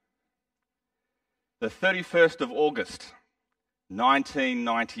The 31st of August,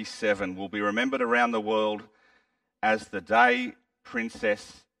 1997, will be remembered around the world as the day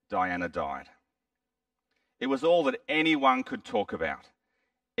Princess Diana died. It was all that anyone could talk about.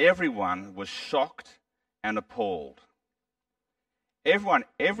 Everyone was shocked and appalled.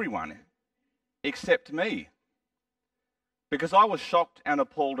 Everyone except me. Because I was shocked and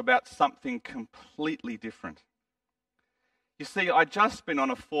appalled about something completely different. You see, I'd just been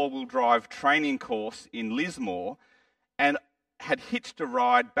on a four-wheel drive training course in Lismore and had hitched a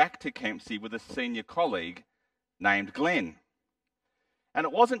ride back to Kempsey with a senior colleague named Glenn. And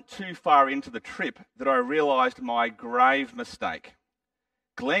it wasn't too far into the trip that I realised my grave mistake.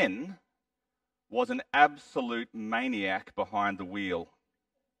 Glenn was an absolute maniac behind the wheel.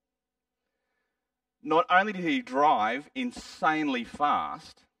 Not only did he drive insanely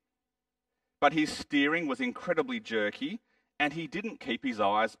fast, but his steering was incredibly jerky and he didn't keep his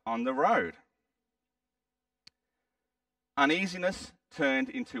eyes on the road. Uneasiness turned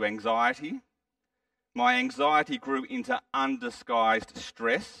into anxiety. My anxiety grew into undisguised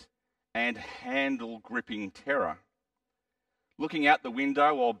stress and handle-gripping terror. Looking out the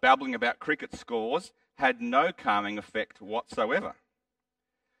window while babbling about cricket scores had no calming effect whatsoever.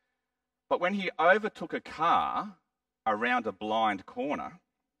 But when he overtook a car around a blind corner,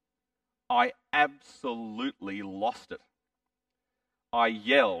 I absolutely lost it. I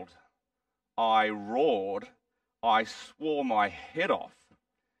yelled, I roared, I swore my head off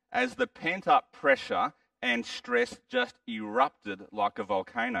as the pent-up pressure and stress just erupted like a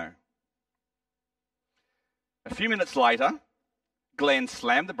volcano. A few minutes later, Glenn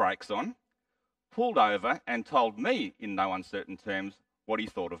slammed the brakes on, pulled over and told me in no uncertain terms what he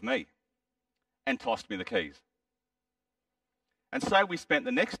thought of me, and tossed me the keys. And so we spent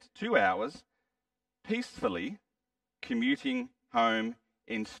the next 2 hours peacefully commuting home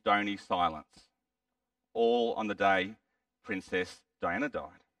in stony silence, all on the day Princess Diana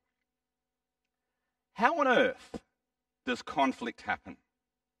died. How on earth does conflict happen?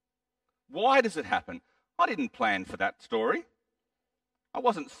 Why does it happen? I didn't plan for that story. I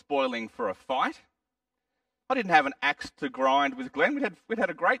wasn't spoiling for a fight. I didn't have an axe to grind with Glenn. We'd had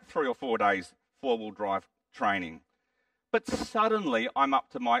a great 3 or 4 days four-wheel drive training. But suddenly I'm up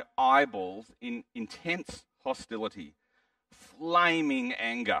to my eyeballs in intense hostility, flaming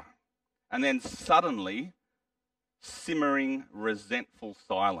anger, and then suddenly simmering, resentful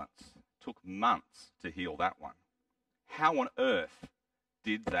silence. It took months to heal that one. How on earth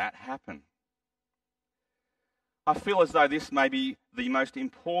did that happen? I feel as though this may be the most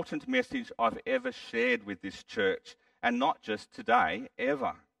important message I've ever shared with this church, and not just today,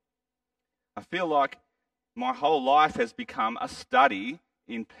 ever. I feel like my whole life has become a study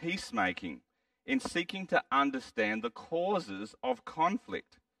in peacemaking, in seeking to understand the causes of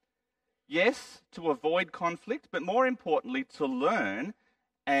conflict. Yes, to avoid conflict, but more importantly, to learn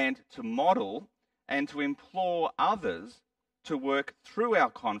and to model and to implore others to work through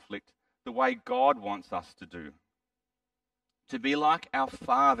our conflict the way God wants us to do. To be like our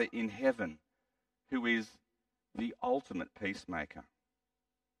Father in heaven, who is the ultimate peacemaker.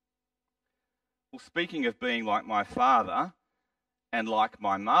 Well, speaking of being like my father, and like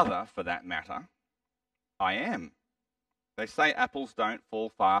my mother for that matter, I am. They say apples don't fall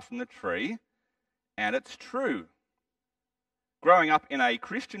far from the tree, and it's true. Growing up in a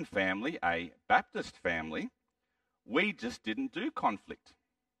Christian family, a Baptist family, we just didn't do conflict.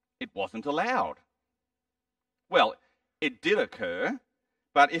 It wasn't allowed. Well, it did occur,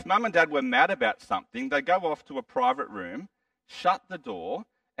 but if Mum and Dad were mad about something, they'd go off to a private room, shut the door,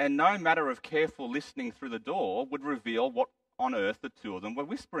 and no matter of careful listening through the door would reveal what on earth the two of them were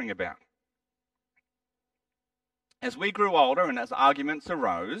whispering about. As we grew older and as arguments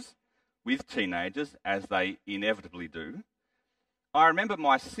arose with teenagers, as they inevitably do, I remember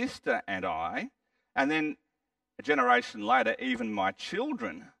my sister and I, and then a generation later, even my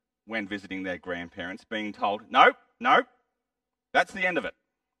children, when visiting their grandparents, being told, no, that's the end of it.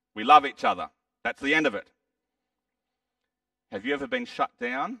 We love each other. That's the end of it. Have you ever been shut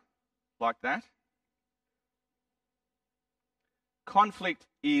down like that? Conflict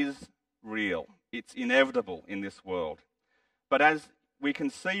is real. It's inevitable in this world. But as we can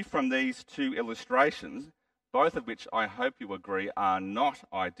see from these two illustrations, both of which I hope you agree are not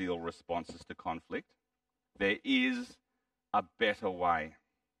ideal responses to conflict, there is a better way.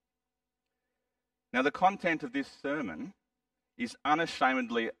 Now, the content of this sermon is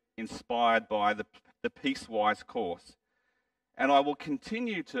unashamedly inspired by the Peacewise course. And I will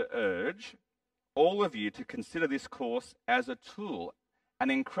continue to urge all of you to consider this course as a tool,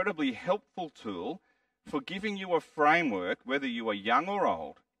 an incredibly helpful tool for giving you a framework, whether you are young or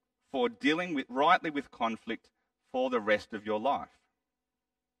old, for dealing rightly with conflict for the rest of your life.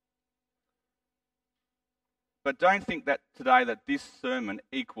 But don't think that today that this sermon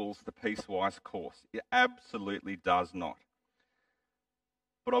equals the Peace-Wise course. It absolutely does not.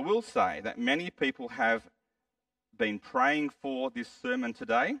 But I will say that many people have been praying for this sermon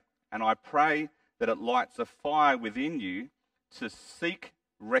today, and I pray that it lights a fire within you to seek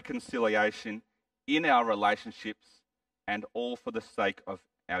reconciliation in our relationships, and all for the sake of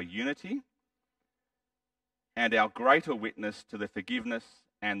our unity and our greater witness to the forgiveness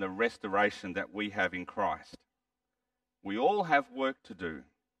and the restoration that we have in Christ. We all have work to do,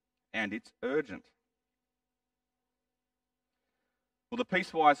 and it's urgent. Well, the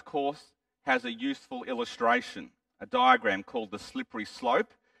Peace-Wise course has a useful illustration, a diagram called the slippery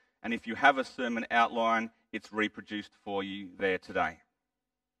slope, and if you have a sermon outline, it's reproduced for you there today.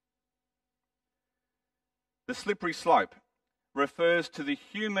 The slippery slope refers to the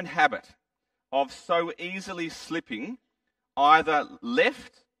human habit of so easily slipping either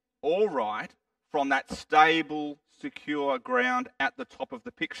left or right from that stable, secure ground at the top of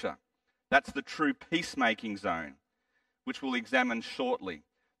the picture. That's the true peacemaking zone, which we'll examine shortly.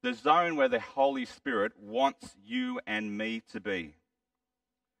 The zone where the Holy Spirit wants you and me to be.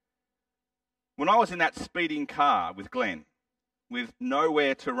 When I was in that speeding car with Glenn, with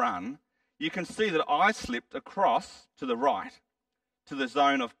nowhere to run, you can see that I slipped across to the right, to the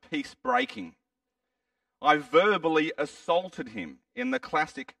zone of peace breaking. I verbally assaulted him in the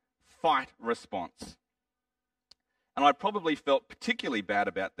classic fight response. And I probably felt particularly bad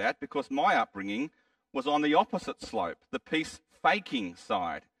about that because my upbringing was on the opposite slope, the peace faking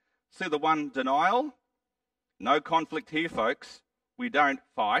side. See the one, denial? No conflict here, folks. We don't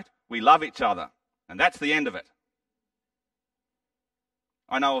fight, we love each other. And that's the end of it.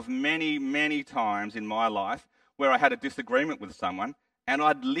 I know of many, many times in my life where I had a disagreement with someone and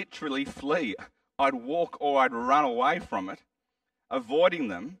I'd literally flee. I'd walk or I'd run away from it, avoiding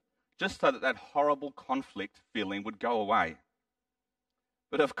them, just so that that horrible conflict feeling would go away.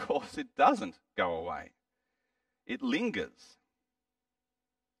 But of course it doesn't go away. It lingers.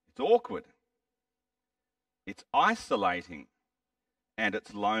 It's awkward. It's isolating. And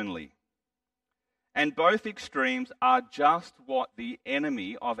it's lonely. And both extremes are just what the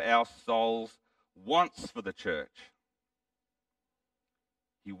enemy of our souls wants for the church.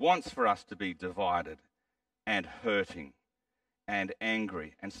 He wants for us to be divided and hurting and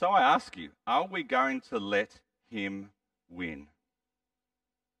angry. And so I ask you, are we going to let him win?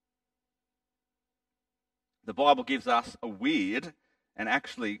 The Bible gives us a weird and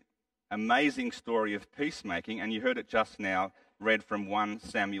actually amazing story of peacemaking, and you heard it just now read from 1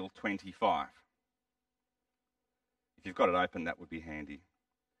 Samuel 25. If you've got it open, that would be handy.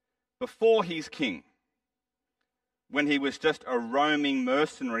 Before he's king, when he was just a roaming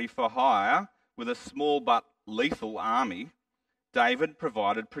mercenary for hire with a small but lethal army, David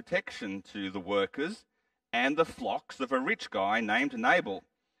provided protection to the workers and the flocks of a rich guy named Nabal,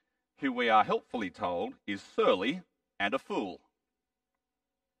 who we are helpfully told is surly and a fool.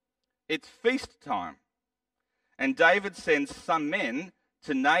 It's feast time, and David sends some men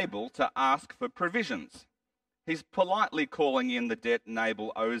to Nabal to ask for provisions. He's politely calling in the debt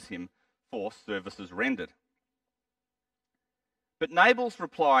Nabal owes him for services rendered. But Nabal's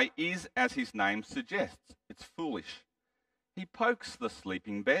reply is, as his name suggests, it's foolish. He pokes the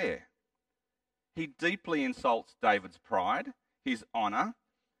sleeping bear. He deeply insults David's pride, his honour,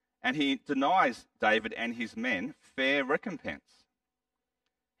 and he denies David and his men fair recompense.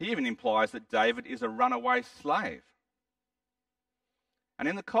 He even implies that David is a runaway slave. And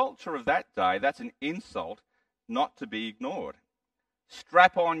in the culture of that day, that's an insult not to be ignored.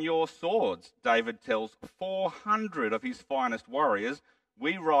 Strap on your swords, David tells 400 of his finest warriors.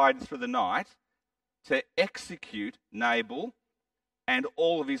 We ride through the night to execute Nabal and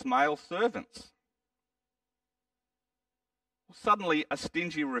all of his male servants. Suddenly, a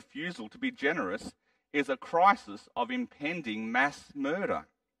stingy refusal to be generous is a crisis of impending mass murder.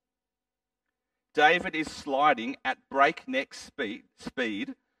 David is sliding at breakneck speed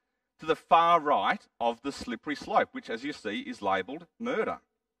to the far right of the slippery slope, which, as you see, is labelled murder.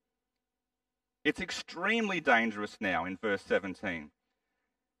 It's extremely dangerous now in verse 17.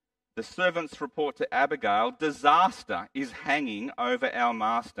 The servants report to Abigail, disaster is hanging over our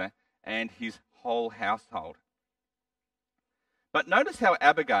master and his whole household. But notice how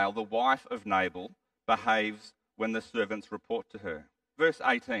Abigail, the wife of Nabal, behaves when the servants report to her. Verse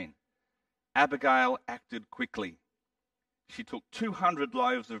 18, Abigail acted quickly. She took 200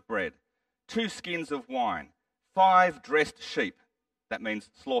 loaves of bread, 2 skins of wine, 5 dressed sheep, that means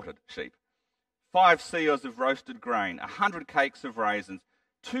slaughtered sheep, 5 seahs of roasted grain, 100 cakes of raisins,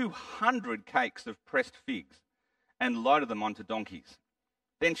 200 cakes of pressed figs and loaded them onto donkeys.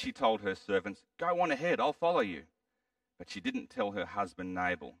 Then she told her servants, "Go on ahead, I'll follow you." But she didn't tell her husband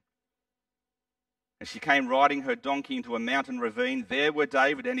Nabal. As she came riding her donkey into a mountain ravine, there were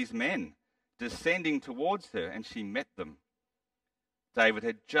David and his men descending towards her, and she met them. David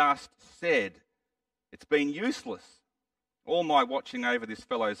had just said, "It's been useless, all my watching over this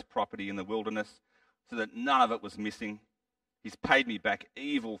fellow's property in the wilderness, so that none of it was missing. He's paid me back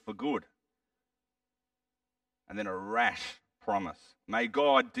evil for good." And then a rash promise. "May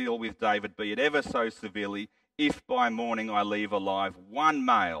God deal with David, be it ever so severely, if by morning I leave alive one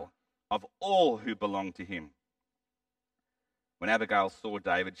male of all who belong to him." When Abigail saw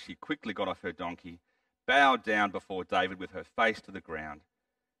David, she quickly got off her donkey, bowed down before David with her face to the ground.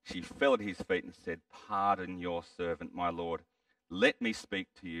 She fell at his feet and said, "Pardon your servant, my lord. Let me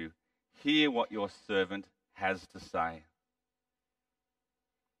speak to you. Hear what your servant has to say."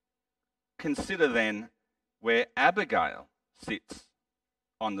 Consider then where Abigail sits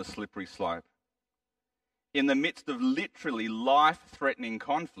on the slippery slope. In the midst of literally life-threatening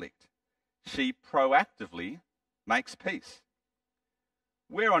conflict, she proactively makes peace.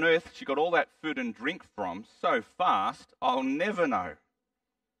 Where on earth she got all that food and drink from so fast, I'll never know.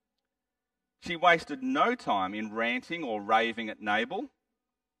 She wasted no time in ranting or raving at Nabal,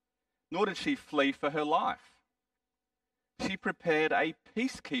 nor did she flee for her life. She prepared a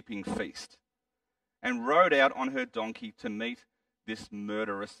peacekeeping feast and rode out on her donkey to meet this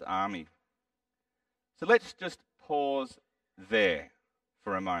murderous army. So let's just pause there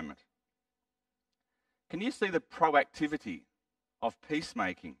for a moment. Can you see the proactivity of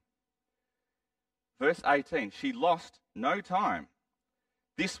peacemaking? Verse 18, she lost no time.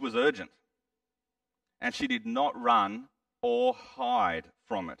 This was urgent, and she did not run or hide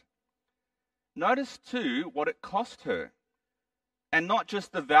from it. Notice too what it cost her, and not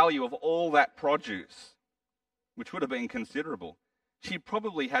just the value of all that produce, which would have been considerable. She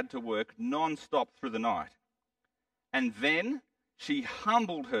probably had to work non-stop through the night. And then she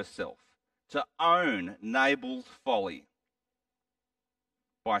humbled herself to own Nabal's folly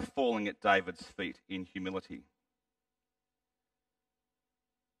by falling at David's feet in humility.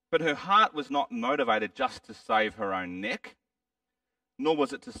 But her heart was not motivated just to save her own neck, nor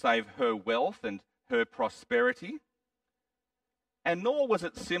was it to save her wealth and her prosperity, and nor was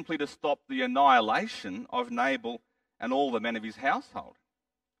it simply to stop the annihilation of Nabal and all the men of his household.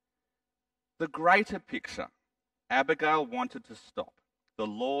 The greater picture, Abigail wanted to stop the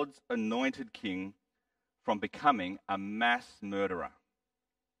Lord's anointed king from becoming a mass murderer.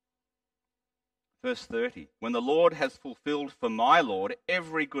 Verse 30, when the Lord has fulfilled for my Lord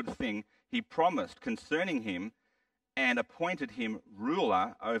every good thing he promised concerning him and appointed him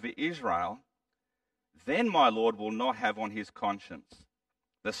ruler over Israel, then my Lord will not have on his conscience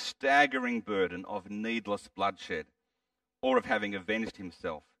the staggering burden of needless bloodshed or of having avenged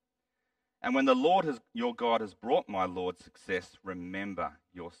himself. And when the Lord your God has brought my Lord success, remember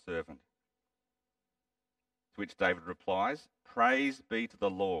your servant. To which David replies, "Praise be to the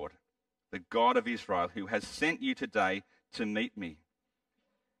Lord, the God of Israel, who has sent you today to meet me.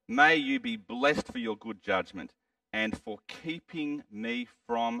 May you be blessed for your good judgment and for keeping me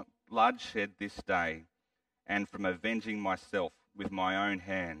from bloodshed this day and from avenging myself with my own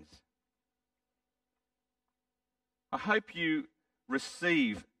hands." I hope you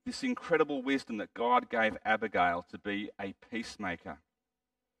receive this incredible wisdom that God gave Abigail to be a peacemaker.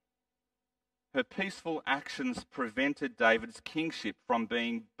 Her peaceful actions prevented David's kingship from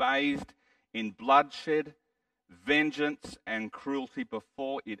being bathed in bloodshed, vengeance, and cruelty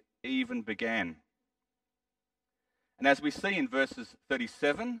before it even began. And as we see in verses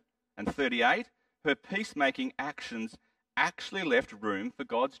 37 and 38, her peacemaking actions actually left room for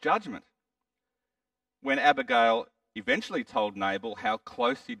God's judgment. When Abigail eventually told Nabal how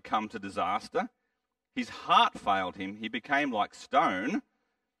close he'd come to disaster, his heart failed him, he became like stone.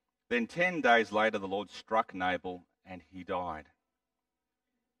 Then 10 days later, the Lord struck Nabal and he died.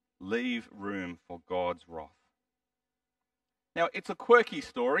 Leave room for God's wrath. Now, it's a quirky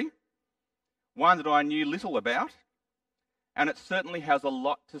story, one that I knew little about, and it certainly has a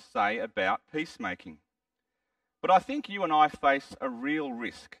lot to say about peacemaking. But I think you and I face a real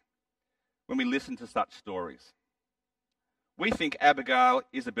risk when we listen to such stories. We think Abigail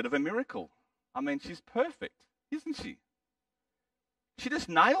is a bit of a miracle. I mean, she's perfect, isn't she? She just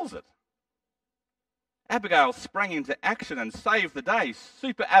nails it. Abigail sprang into action and saved the day.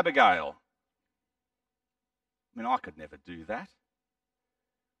 Super Abigail. I mean, I could never do that.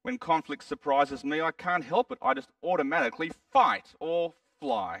 When conflict surprises me, I can't help it. I just automatically fight or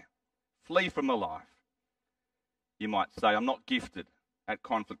fly, flee from the life. You might say I'm not gifted at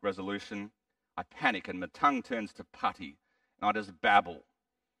conflict resolution, I panic and my tongue turns to putty and I just babble,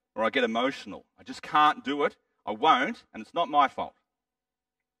 or I get emotional. I just can't do it. I won't, and it's not my fault.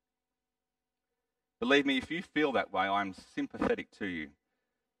 Believe me, if you feel that way, I'm sympathetic to you.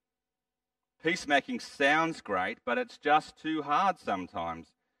 Peacemaking sounds great, but it's just too hard sometimes.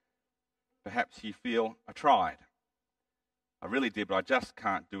 Perhaps you feel, I tried. I really did, but I just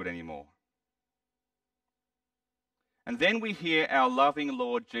can't do it anymore. And then we hear our loving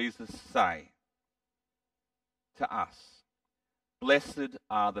Lord Jesus say to us, "Blessed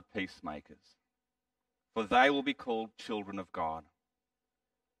are the peacemakers, for they will be called children of God."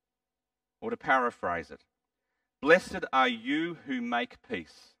 Or to paraphrase it, "Blessed are you who make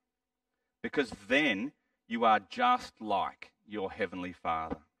peace, because then you are just like your heavenly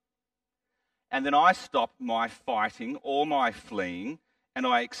Father." And then I stop my fighting or my fleeing, and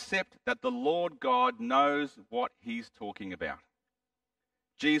I accept that the Lord God knows what he's talking about.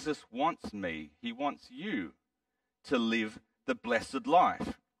 Jesus wants me, he wants you to live the blessed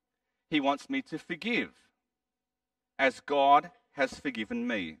life. He wants me to forgive, as God has forgiven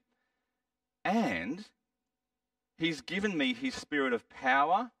me. And he's given me his spirit of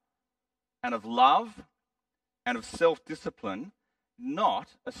power and of love and of self-discipline,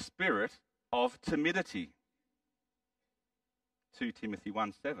 not a spirit of timidity. 2 Timothy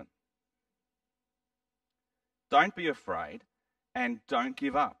 1:7. Don't be afraid and don't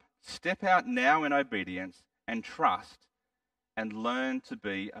give up. Step out now in obedience and trust and learn to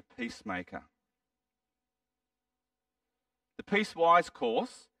be a peacemaker. The Peacewise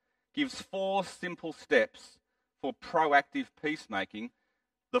course gives 4 simple steps for proactive peacemaking.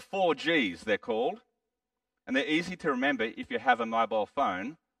 The 4 Gs, they're called. And they're easy to remember if you have a mobile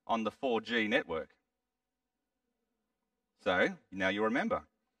phone on the 4G network. So, now you remember.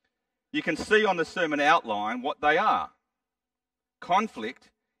 You can see on the sermon outline what they are.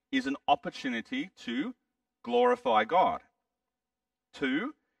 Conflict is an opportunity to glorify God.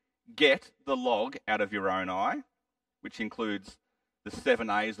 2, get the log out of your own eye, which includes the 7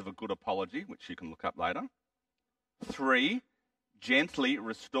 A's of a good apology, which you can look up later. 3, gently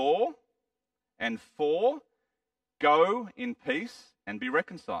restore. And 4, go in peace and be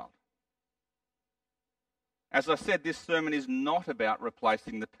reconciled. As I said, this sermon is not about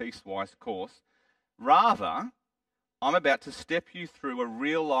replacing the Peacewise course. Rather, I'm about to step you through a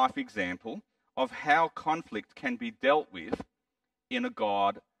real-life example of how conflict can be dealt with in a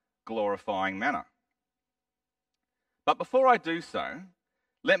God-glorifying manner. But before I do so,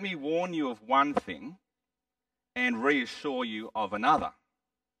 let me warn you of one thing and reassure you of another.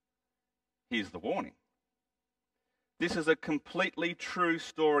 Here's the warning. This is a completely true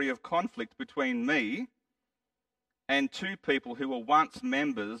story of conflict between me and 2 people who were once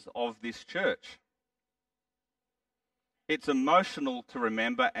members of this church. It's emotional to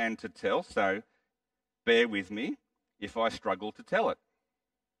remember and to tell, so bear with me if I struggle to tell it.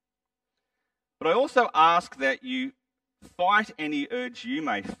 But I also ask that you fight any urge you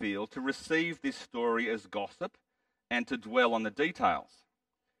may feel to receive this story as gossip and to dwell on the details.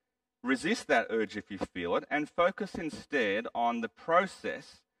 Resist that urge if you feel it and focus instead on the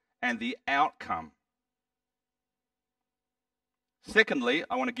process and the outcome. Secondly,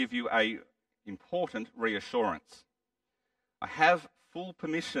 I want to give you an important reassurance. I have full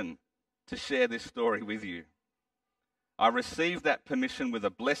permission to share this story with you. I received that permission with a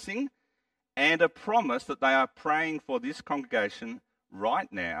blessing and a promise that they are praying for this congregation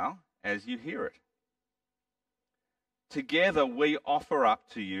right now as you hear it. Together we offer up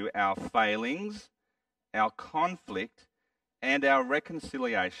to you our failings, our conflict, and our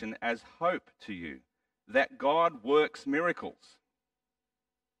reconciliation as hope to you that God works miracles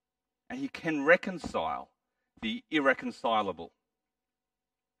and he can reconcile the irreconcilable.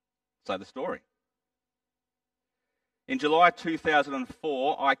 So the story. In July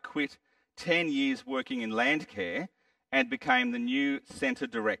 2004, I quit 10 years working in Landcare and became the new Centre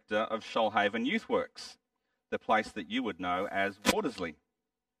Director of Shoalhaven Youthworks, the place that you would know as Watersley.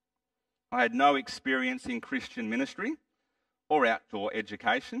 I had no experience in Christian ministry or outdoor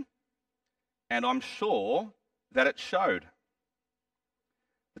education, and I'm sure that it showed.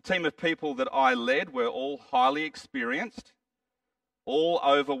 The team of people that I led were all highly experienced, all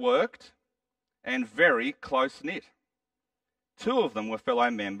overworked, and very close-knit. 2 of them were fellow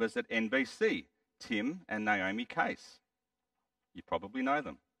members at NBC, Tim and Naomi Case. You probably know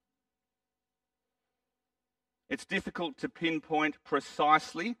them. It's difficult to pinpoint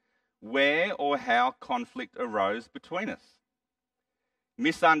precisely where or how conflict arose between us.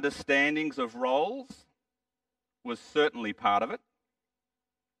 Misunderstandings of roles was certainly part of it.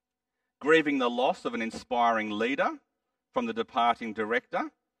 Grieving the loss of an inspiring leader from the departing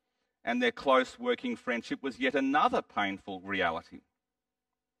director, and their close working friendship was yet another painful reality.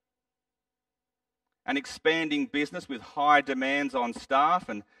 An expanding business with high demands on staff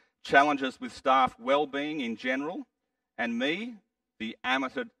and challenges with staff well-being in general, and me, the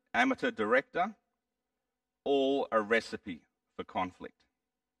amateur director, all a recipe for conflict.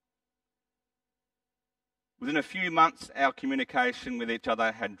 Within a few months, our communication with each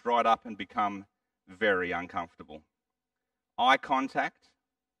other had dried up and become very uncomfortable. Eye contact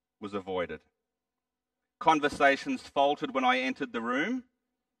was avoided. Conversations faltered when I entered the room,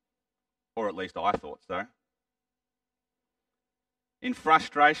 or at least I thought so. In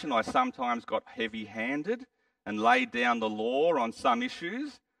frustration, I sometimes got heavy-handed and laid down the law on some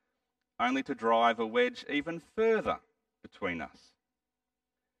issues, only to drive a wedge even further between us.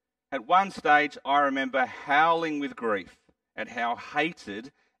 At one stage, I remember howling with grief at how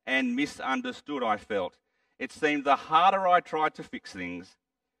hated and misunderstood I felt. It seemed the harder I tried to fix things,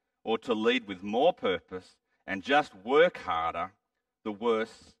 or to lead with more purpose and just work harder, the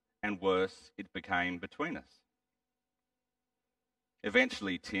worse and worse it became between us.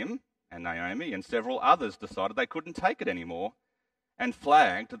 Eventually, Tim and Naomi and several others decided they couldn't take it anymore and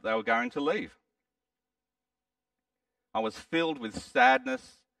flagged that they were going to leave. I was filled with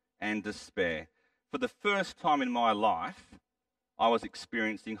sadness and despair. For the first time in my life, I was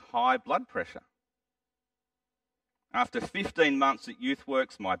experiencing high blood pressure. After 15 months at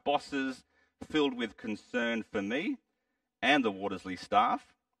YouthWorks, my bosses, filled with concern for me and the Watersley staff,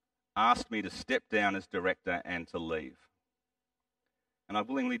 asked me to step down as director and to leave. And I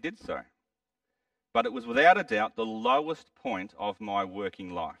willingly did so. But it was without a doubt the lowest point of my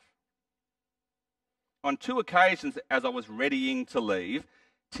working life. On 2 occasions, as I was readying to leave,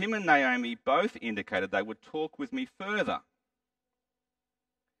 Tim and Naomi both indicated they would talk with me further.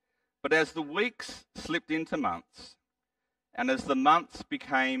 But as the weeks slipped into months, and as the months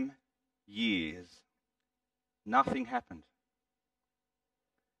became years, nothing happened.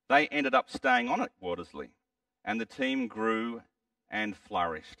 They ended up staying on at Watersley, and the team grew and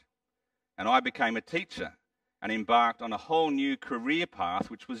flourished. And I became a teacher and embarked on a whole new career path,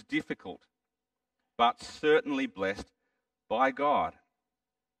 which was difficult, but certainly blessed by God.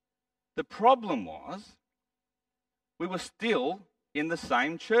 The problem was, we were still in the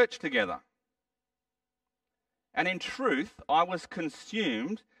same church together. And in truth, I was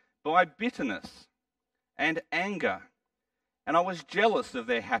consumed by bitterness and anger, and I was jealous of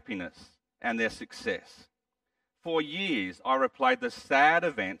their happiness and their success. For years, I replayed the sad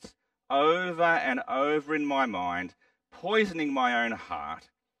events over and over in my mind, poisoning my own heart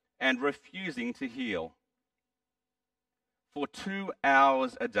and refusing to heal. For 2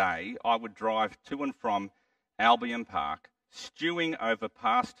 hours a day, I would drive to and from Albion Park, stewing over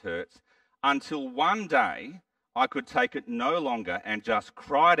past hurts, until one day I could take it no longer and just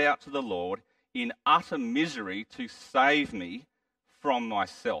cried out to the Lord in utter misery to save me from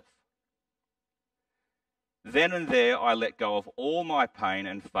myself. Then and there, I let go of all my pain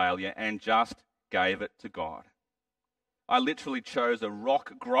and failure and just gave it to God. I literally chose a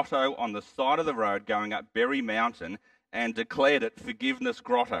rock grotto on the side of the road going up Berry Mountain and declared it Forgiveness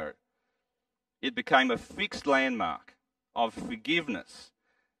Grotto. It became a fixed landmark of forgiveness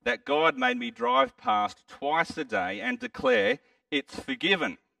that God made me drive past twice a day and declare, it's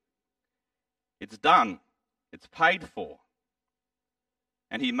forgiven. It's done. It's paid for.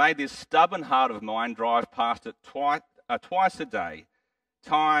 And he made this stubborn heart of mine drive past it twice a day,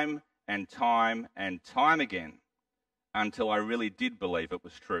 time and time and time again, until I really did believe it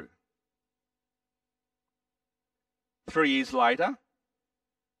was true. 3 years later,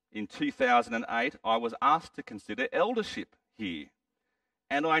 in 2008, I was asked to consider eldership here.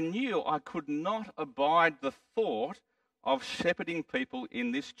 And I knew I could not abide the thought of shepherding people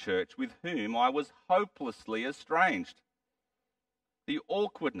in this church with whom I was hopelessly estranged. The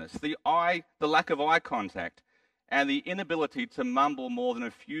awkwardness, the lack of eye contact, and the inability to mumble more than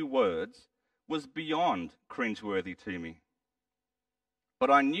a few words was beyond cringeworthy to me.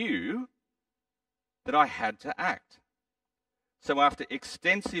 But I knew that I had to act. So after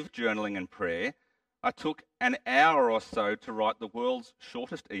extensive journaling and prayer, I took an hour or so to write the world's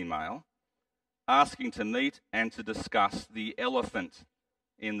shortest email, asking to meet and to discuss the elephant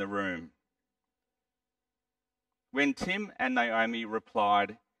in the room. When Tim and Naomi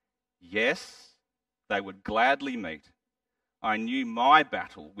replied, yes, they would gladly meet, I knew my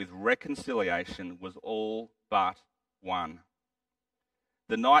battle with reconciliation was all but won.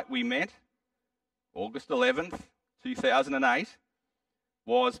 The night we met, August 11th, 2008,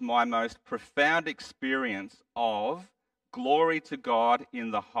 was my most profound experience of glory to God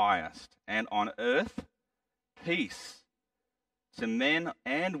in the highest, and on earth, peace to men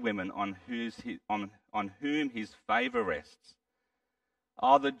and women on whom his favour rests.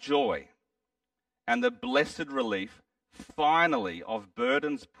 Oh, the joy and the blessed relief, finally, of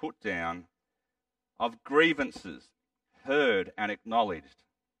burdens put down, of grievances heard and acknowledged,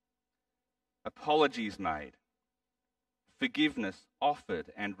 apologies made, forgiveness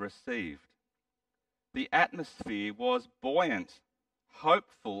offered and received. The atmosphere was buoyant,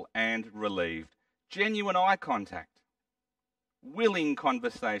 hopeful and relieved. Genuine eye contact, willing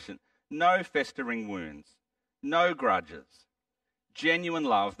conversation, no festering wounds, no grudges, genuine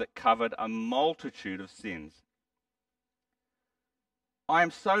love that covered a multitude of sins. I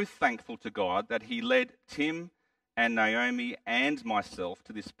am so thankful to God that he led Tim and Naomi and myself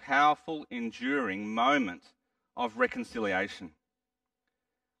to this powerful, enduring moment of reconciliation.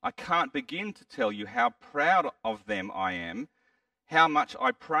 I can't begin to tell you how proud of them I am, how much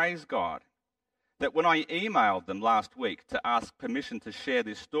I praise God that when I emailed them last week to ask permission to share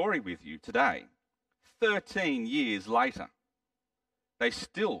this story with you today, 13 years later, they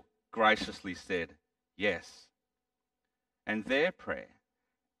still graciously said yes. And their prayer,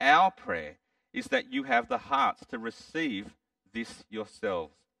 our prayer, is that you have the hearts to receive this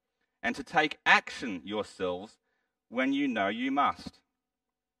yourselves and to take action yourselves when you know you must.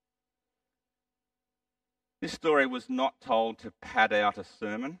 This story was not told to pad out a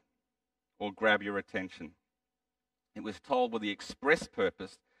sermon or grab your attention. It was told with the express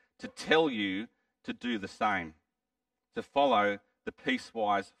purpose to tell you to do the same, to follow the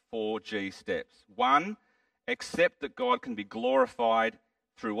Peacewise 4G steps. 1, accept that God can be glorified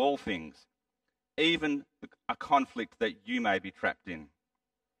through all things, even a conflict that you may be trapped in.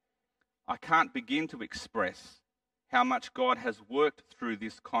 I can't begin to express how much God has worked through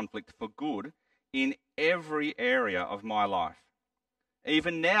this conflict for good in every area of my life.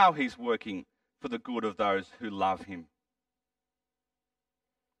 Even now he's working for the good of those who love him.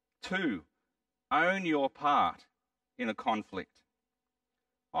 2, own your part in a conflict.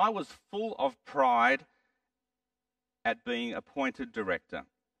 I was full of pride at being appointed director.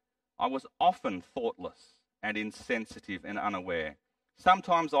 I was often thoughtless and insensitive and unaware.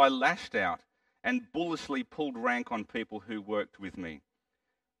 Sometimes I lashed out and bullishly pulled rank on people who worked with me.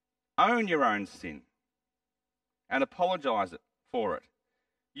 Own your own sin and apologise for it.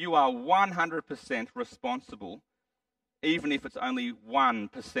 You are 100% responsible, even if it's only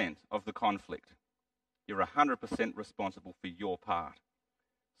 1% of the conflict. You're 100% responsible for your part.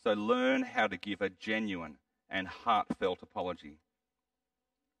 So learn how to give a genuine and heartfelt apology.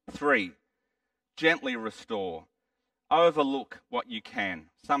 3, gently restore. Overlook what you can.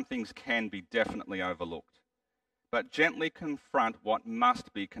 Some things can be definitely overlooked. But gently confront what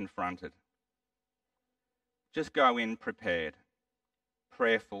must be confronted. Just go in prepared,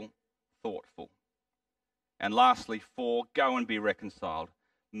 prayerful, thoughtful. And lastly, 4, go and be reconciled.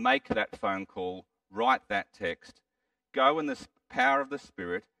 Make that phone call, write that text, go in the power of the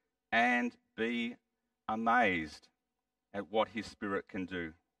Spirit and be amazed at what his Spirit can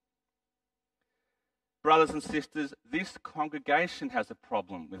do. Brothers and sisters, this congregation has a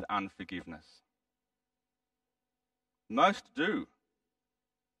problem with unforgiveness. Most do.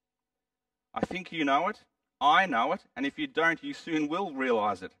 I think you know it, I know it, and if you don't, you soon will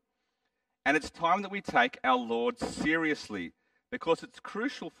realise it. And it's time that we take our Lord seriously, because it's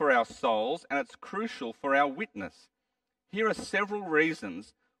crucial for our souls and it's crucial for our witness. Here are several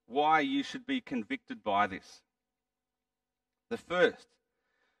reasons why you should be convicted by this. The first,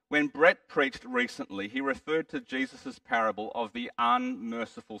 when Brett preached recently, he referred to Jesus' parable of the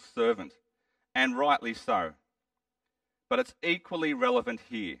unmerciful servant, and rightly so. But it's equally relevant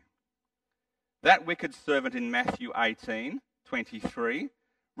here. That wicked servant in Matthew 18:23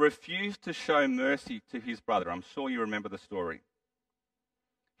 refused to show mercy to his brother. I'm sure you remember the story.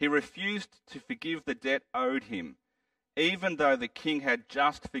 He refused to forgive the debt owed him, even though the king had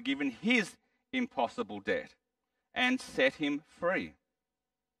just forgiven his impossible debt and set him free.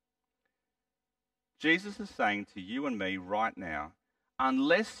 Jesus is saying to you and me right now,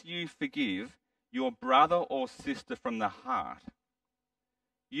 unless you forgive your brother or sister from the heart,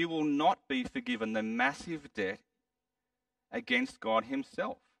 you will not be forgiven the massive debt against God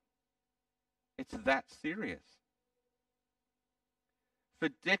himself. It's that serious. For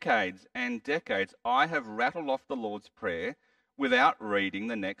decades and decades, I have rattled off the Lord's Prayer without reading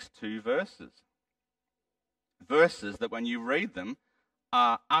the next 2 verses. Verses that when you read them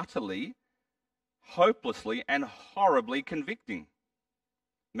are utterly, hopelessly and horribly convicting.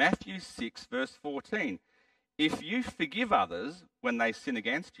 Matthew 6 verse 14. If you forgive others when they sin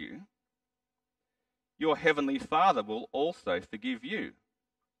against you, your heavenly Father will also forgive you.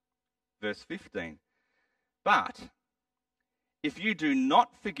 Verse 15. But If you do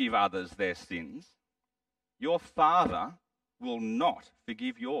not forgive others their sins, your Father will not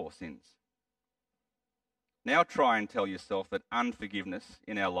forgive your sins. Now try and tell yourself that unforgiveness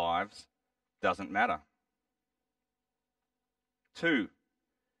in our lives doesn't matter. 2,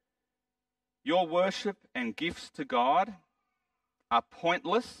 your worship and gifts to God are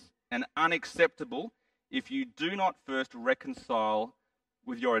pointless and unacceptable if you do not first reconcile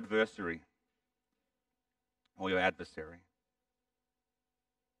with your adversary or your adversary.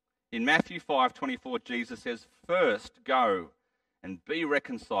 In Matthew 5:24, Jesus says, "First go and be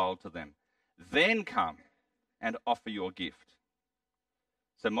reconciled to them, then come and offer your gift."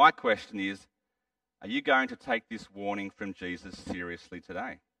 So my question is, are you going to take this warning from Jesus seriously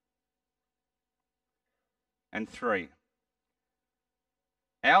today? And 3,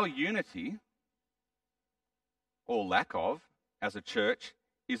 our unity, or lack of, as a church,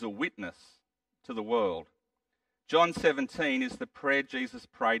 is a witness to the world. John 17 is the prayer Jesus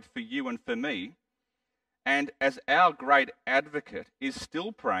prayed for you and for me, and as our great advocate is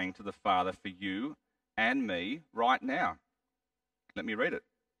still praying to the Father for you and me right now. Let me read it.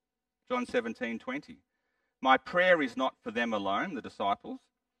 John 17:20. My prayer is not for them alone, the disciples.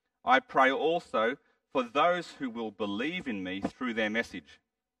 I pray also for those who will believe in me through their message.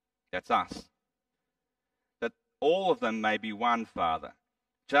 That's us. That all of them may be one, Father,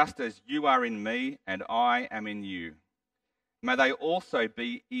 just as you are in me and I am in you. May they also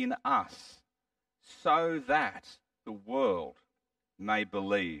be in us, so that the world may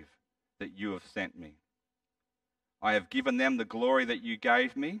believe that you have sent me. I have given them the glory that you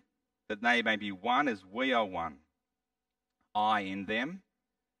gave me, that they may be one as we are one. I in them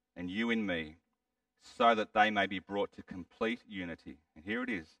and you in me, so that they may be brought to complete unity. And here it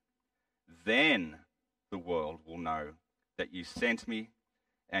is. Then the world will know that you sent me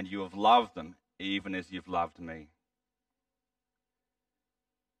and you have loved them even as you've loved me.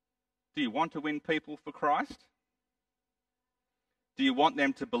 Do you want to win people for Christ? Do you want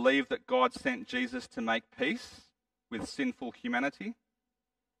them to believe that God sent Jesus to make peace with sinful humanity?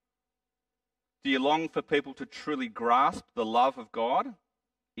 Do you long for people to truly grasp the love of God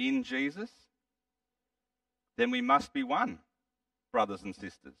in Jesus? Then we must be one, brothers and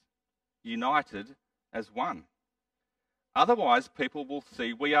sisters, united as one. Otherwise, people will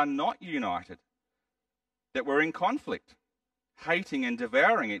see we are not united, that we're in conflict, hating and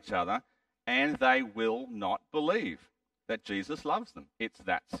devouring each other, and they will not believe that Jesus loves them. It's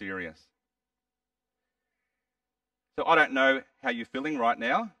that serious. So I don't know how you're feeling right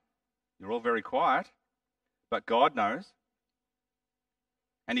now. You're all very quiet, but God knows.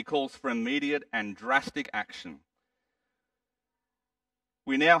 And he calls for immediate and drastic action.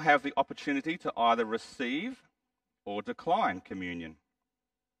 We now have the opportunity to either receive or decline communion.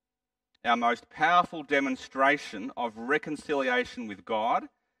 Our most powerful demonstration of reconciliation with God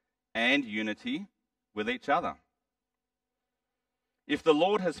and unity with each other. If the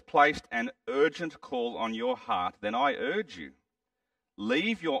Lord has placed an urgent call on your heart, then I urge you,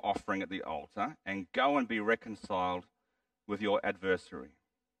 leave your offering at the altar and go and be reconciled with your adversary,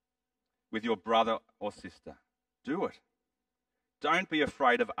 with your brother or sister. Do it. Don't be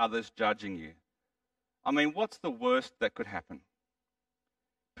afraid of others judging you. I mean, what's the worst that could happen?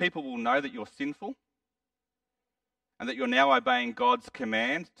 People will know that you're sinful and that you're now obeying God's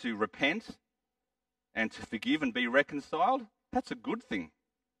command to repent and to forgive and be reconciled. That's a good thing.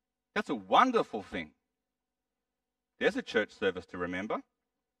 That's a wonderful thing. There's a church service to remember.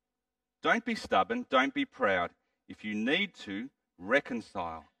 Don't be stubborn. Don't be proud. If you need to,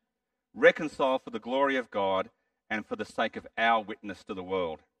 reconcile. Reconcile for the glory of God and for the sake of our witness to the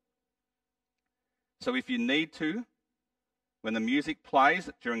world. So if you need to, when the music plays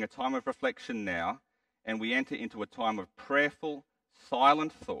during a time of reflection now, and we enter into a time of prayerful,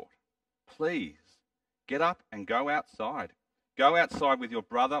 silent thought, please get up and go outside. Go outside with your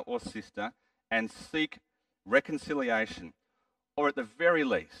brother or sister and seek reconciliation, or at the very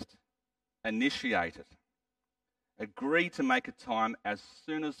least, initiate it. Agree to make a time as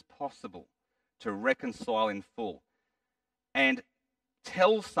soon as possible to reconcile in full, and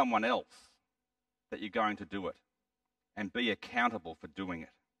tell someone else that you're going to do it, and be accountable for doing it.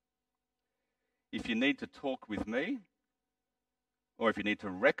 If you need to talk with me, or if you need to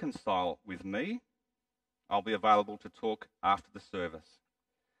reconcile with me, I'll be available to talk after the service.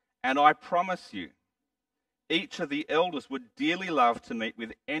 And I promise you, each of the elders would dearly love to meet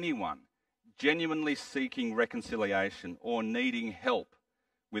with anyone genuinely seeking reconciliation or needing help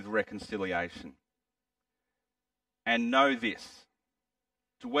with reconciliation. And know this,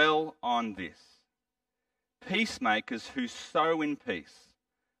 dwell on this. Peacemakers who sow in peace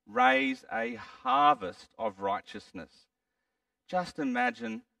raise a harvest of righteousness. Just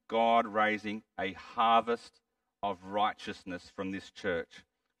imagine God raising a harvest of righteousness from this church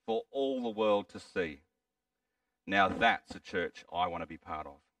for all the world to see. Now that's a church I want to be part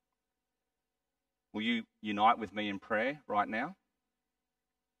of. Will you unite with me in prayer right now?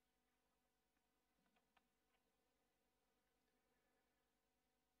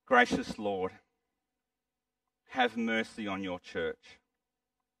 Gracious Lord, have mercy on your church.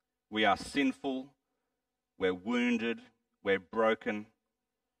 We are sinful, we're wounded, we're broken,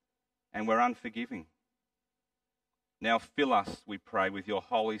 and we're unforgiving. Now fill us, we pray, with your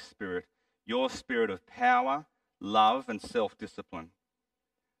Holy Spirit, your spirit of power, love, and self-discipline.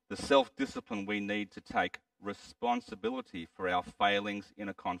 The self-discipline we need to take responsibility for our failings in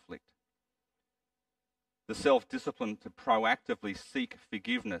a conflict. The self-discipline to proactively seek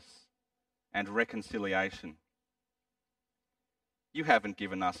forgiveness and reconciliation. You haven't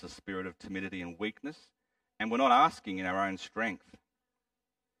given us a spirit of timidity and weakness, and we're not asking in our own strength.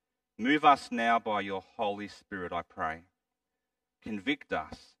 Move us now by your Holy Spirit, I pray. Convict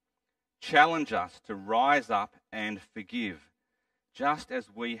us. Challenge us to rise up and forgive, just as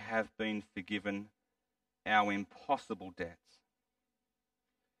we have been forgiven our impossible debts.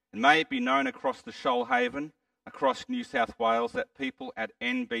 And may it be known across the Shoalhaven, across New South Wales, that people at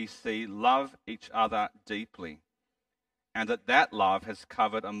NBC love each other deeply, and that love has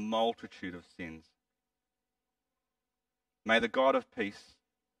covered a multitude of sins. May the God of peace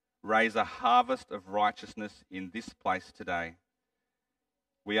raise a harvest of righteousness in this place today.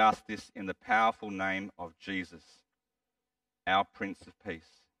 We ask this in the powerful name of Jesus, our Prince of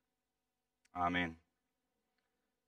Peace. Amen.